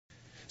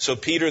So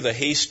Peter the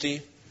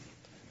hasty,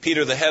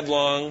 Peter the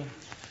headlong,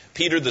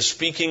 Peter the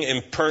speaking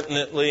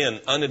impertinently and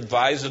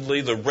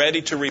unadvisedly, the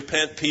ready to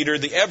repent Peter,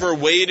 the ever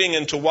wading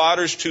into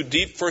waters too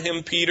deep for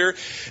him Peter,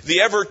 the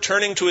ever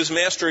turning to his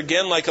master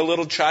again like a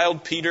little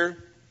child Peter.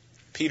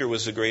 Peter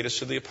was the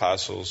greatest of the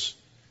apostles,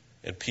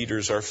 and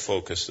Peter's our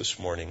focus this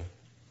morning.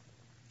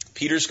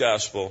 Peter's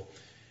gospel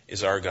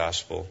is our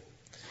gospel,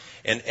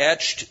 and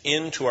etched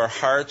into our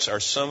hearts are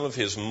some of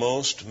his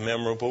most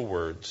memorable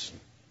words.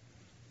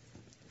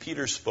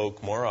 Peter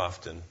spoke more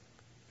often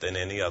than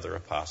any other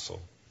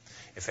apostle.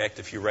 In fact,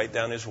 if you write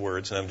down his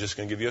words, and I'm just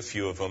going to give you a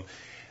few of them,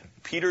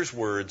 Peter's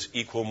words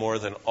equal more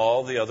than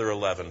all the other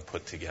 11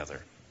 put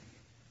together.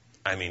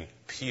 I mean,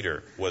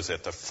 Peter was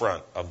at the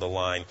front of the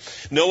line.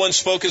 No one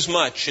spoke as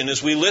much, and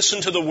as we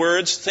listen to the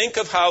words, think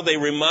of how they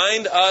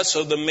remind us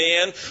of the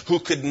man who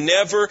could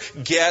never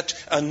get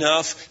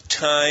enough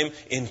time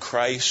in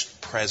Christ's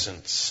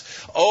presence.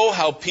 Oh,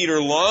 how Peter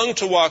longed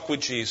to walk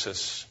with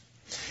Jesus.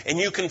 And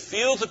you can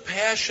feel the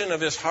passion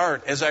of his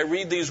heart as I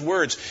read these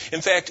words.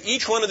 In fact,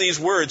 each one of these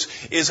words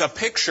is a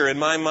picture in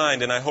my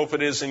mind, and I hope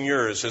it is in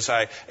yours as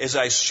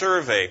I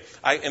survey.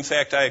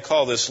 I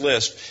call this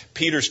list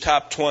Peter's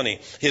top 20.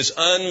 His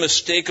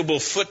unmistakable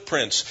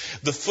footprints.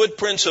 The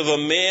footprints of a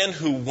man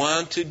who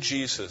wanted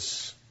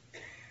Jesus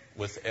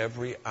with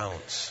every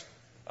ounce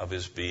of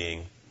his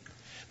being.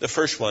 The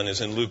first one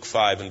is in Luke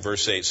 5 and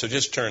verse 8. So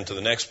just turn to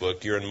the next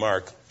book. You're in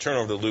Mark. Turn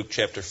over to Luke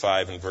chapter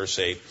 5 and verse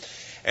 8.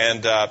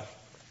 And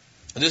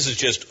this is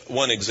just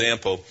one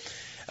example.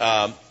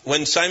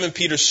 When Simon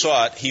Peter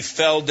saw it, he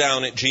fell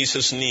down at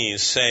Jesus'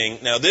 knees, saying,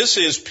 "Now this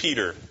is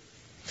Peter.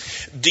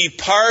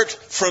 Depart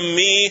from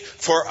me,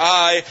 for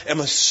I am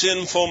a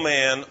sinful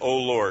man, O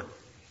Lord."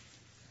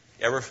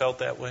 Ever felt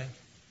that way?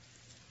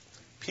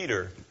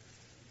 Peter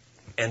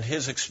and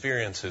his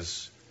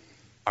experiences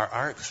are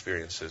our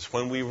experiences.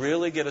 When we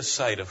really get a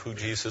sight of who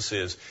Jesus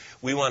is,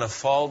 we want to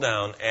fall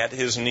down at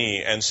his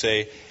knee and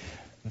say,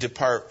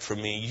 "Depart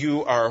from me.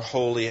 You are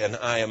holy and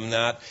I am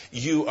not.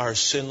 You are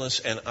sinless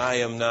and I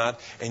am not.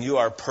 And you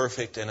are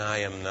perfect and I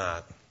am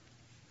not."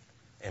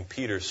 And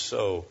Peter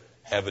so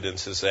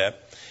evidences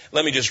that.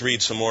 Let me just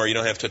read some more. You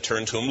don't have to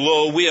turn to him.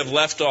 "Lo, we have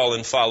left all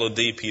and followed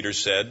thee," Peter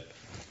said.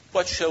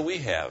 "What shall we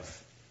have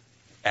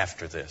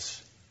after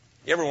this?"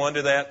 You ever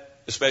wonder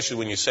that? Especially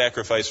when you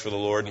sacrifice for the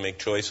Lord and make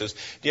choices.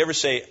 Do you ever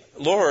say,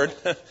 "Lord,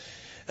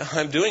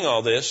 I'm doing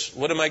all this.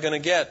 What am I going to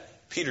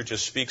get?" Peter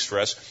just speaks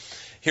for us.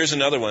 Here's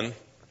another one.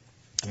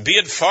 "Be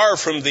it far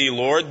from thee,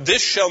 Lord,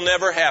 this shall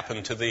never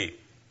happen to thee,"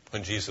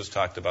 when Jesus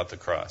talked about the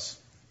cross.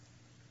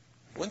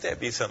 Wouldn't that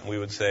be something we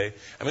would say?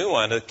 I mean, we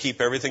want to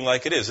keep everything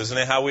like it is. Isn't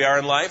it how we are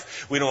in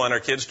life? We don't want our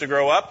kids to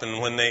grow up,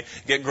 and when they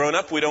get grown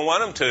up, we don't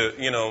want them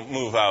to,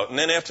 move out. And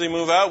then after they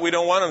move out, we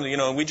don't want them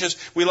to,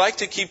 we like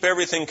to keep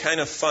everything kind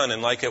of fun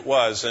and like it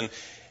was. And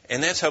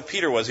that's how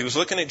Peter was. He was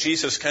looking at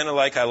Jesus kind of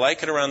like, "I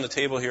like it around the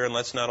table here, and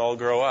let's not all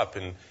grow up."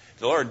 And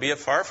 "Lord, be it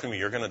far from me.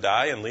 You're going to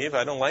die and leave?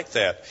 I don't like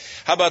that."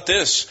 How about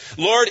this?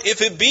 "Lord,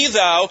 if it be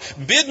thou,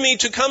 bid me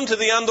to come to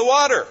thee on the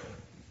water."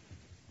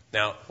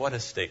 Now, what a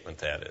statement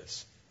that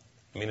is.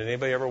 I mean,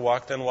 anybody ever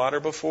walked on water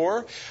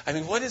before? I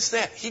mean, what is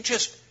that?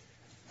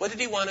 What did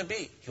he want to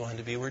be? He wanted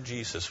to be where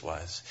Jesus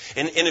was.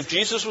 And if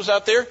Jesus was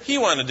out there, he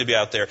wanted to be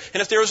out there.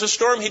 And if there was a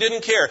storm, he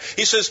didn't care.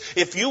 He says,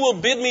 "If you will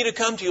bid me to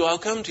come to you, I'll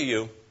come to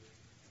you."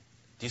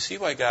 Do you see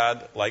why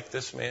God liked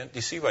this man? Do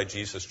you see why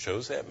Jesus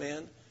chose that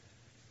man?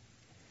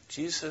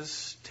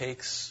 Jesus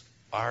takes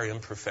our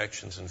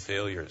imperfections and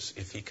failures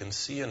if he can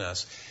see in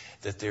us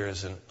that there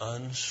is an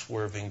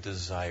unswerving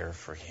desire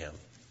for him.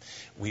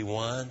 We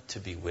want to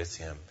be with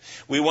him.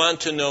 We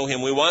want to know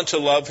him. We want to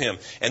love him.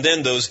 And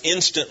then those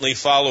instantly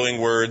following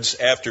words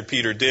after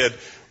Peter did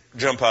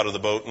jump out of the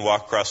boat and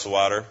walk across the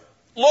water.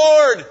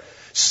 "Lord,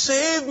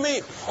 save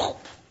me."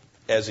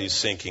 As he's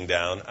sinking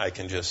down, I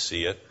can just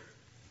see it.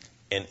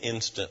 And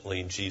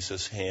instantly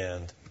Jesus'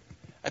 hand,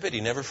 I bet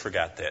he never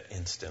forgot that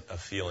instant of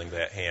feeling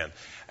that hand.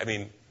 I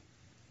mean,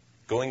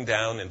 going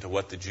down into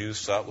what the Jews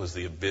thought was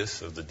the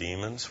abyss of the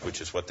demons,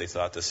 which is what they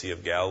thought the Sea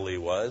of Galilee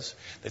was.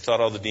 They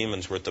thought all the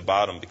demons were at the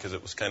bottom because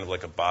it was kind of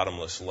like a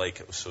bottomless lake.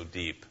 It was so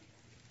deep.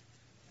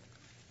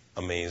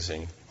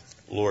 Amazing.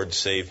 "Lord,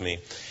 save me."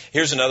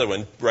 Here's another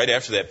one. Right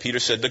after that, Peter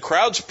said, "The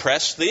crowds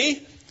press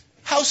thee?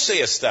 How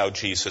sayest thou,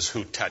 Jesus,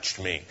 who touched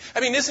me?" I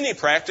mean, isn't he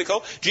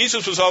practical?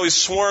 Jesus was always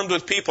swarmed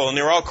with people, and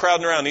they were all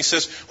crowding around. He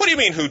says, "What do you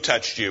mean, who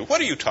touched you?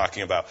 What are you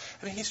talking about?"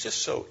 I mean, he's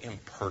just so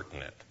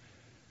impertinent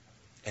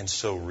and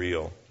so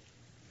real.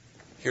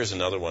 Here's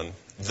another one.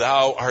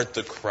 "Thou art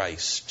the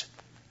Christ,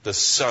 the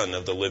Son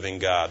of the living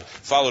God."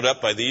 Followed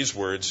up by these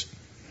words,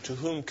 "To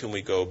whom can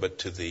we go but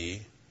to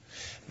thee?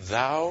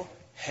 Thou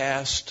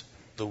hast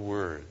the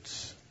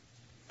words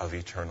of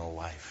eternal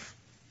life."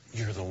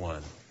 You're the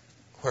one.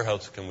 Where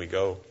else can we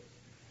go?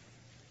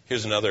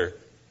 Here's another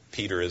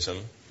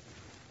Peterism.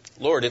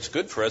 "Lord, it's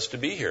good for us to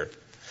be here.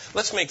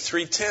 Let's make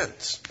 3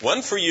 tents.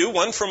 One for you,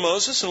 one for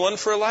Moses, and one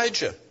for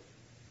Elijah."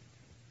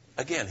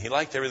 Again, he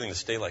liked everything to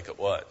stay like it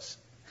was.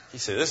 He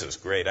said, "This is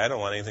great. I don't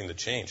want anything to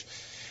change."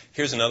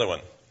 Here's another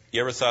one.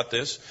 You ever thought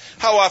this?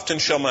 How often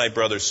shall my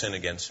brother sin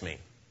against me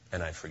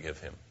and I forgive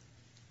him?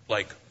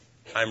 Like,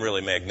 I'm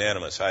really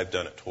magnanimous. I've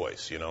done it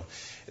twice,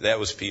 That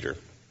was Peter.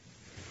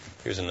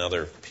 Here's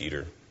another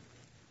Peter.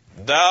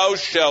 Thou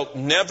shalt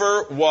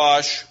never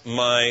wash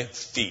my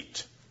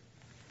feet.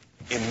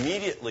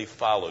 Immediately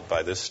followed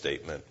by this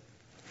statement,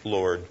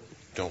 Lord,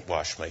 don't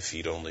wash my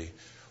feet only.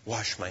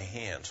 Wash my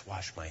hands,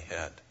 wash my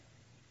head.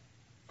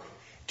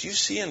 Do you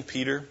see in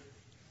Peter?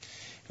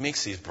 He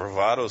makes these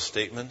bravado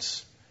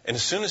statements, and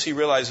as soon as he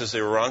realizes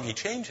they were wrong, he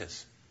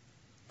changes.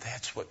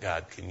 That's what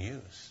God can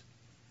use.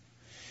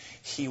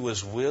 He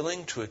was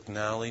willing to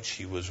acknowledge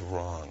he was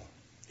wrong.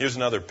 Here's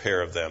another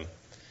pair of them.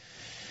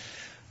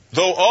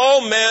 Though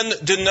all men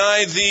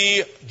deny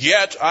thee,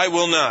 yet I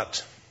will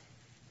not.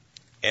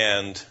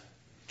 And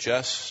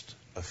just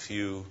a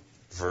few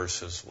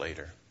verses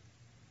later,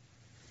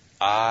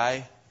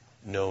 I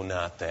know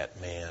not that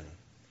man.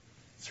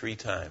 3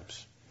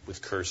 times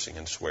with cursing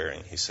and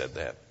swearing, he said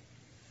that.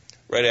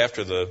 Right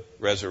after the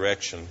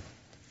resurrection,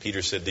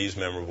 Peter said these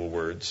memorable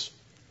words,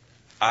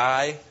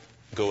 I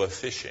go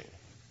a-fishing.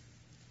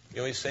 You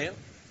know what he's saying?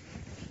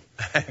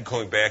 I'm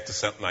going back to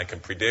something I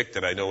can predict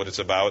and I know what it's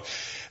about.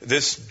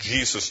 This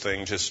Jesus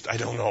thing, I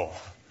don't know.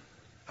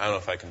 I don't know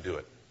if I can do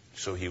it.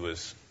 So he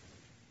was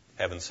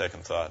having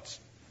second thoughts.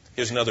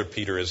 Here's another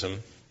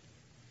Peterism.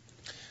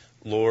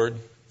 Lord,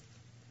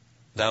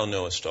 thou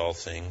knowest all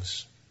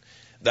things.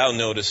 Thou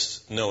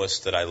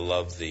knowest that I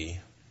love thee.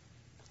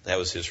 That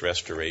was his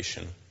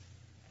restoration.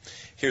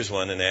 Here's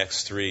one in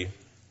Acts 3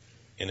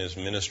 in his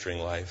ministering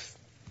life.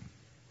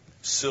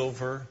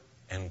 Silver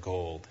and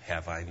gold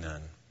have I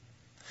none.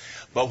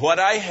 But what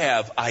I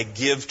have, I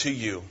give to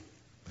you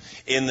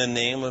in the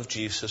name of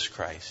Jesus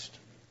Christ.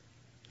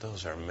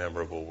 Those are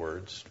memorable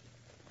words.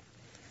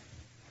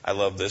 I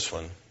love this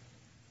one.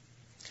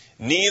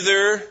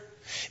 Neither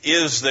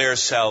is there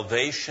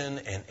salvation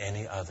in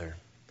any other.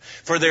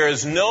 For there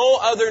is no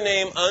other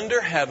name under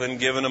heaven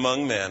given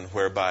among men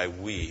whereby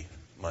we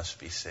must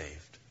be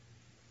saved.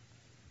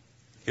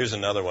 Here's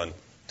another one.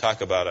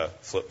 Talk about a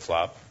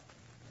flip-flop.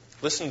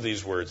 Listen to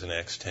these words in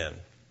Acts 10.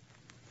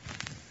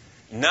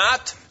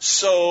 Not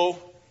so,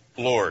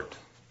 Lord.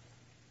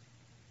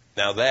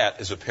 Now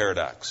that is a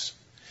paradox.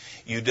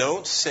 You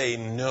don't say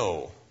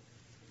no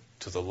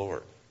to the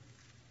Lord.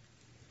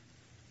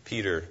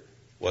 Peter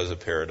was a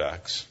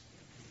paradox.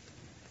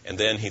 And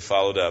then he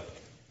followed up.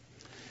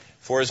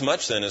 For as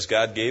much then as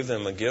God gave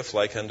them a gift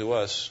like unto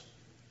us,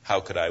 how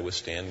could I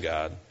withstand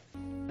God?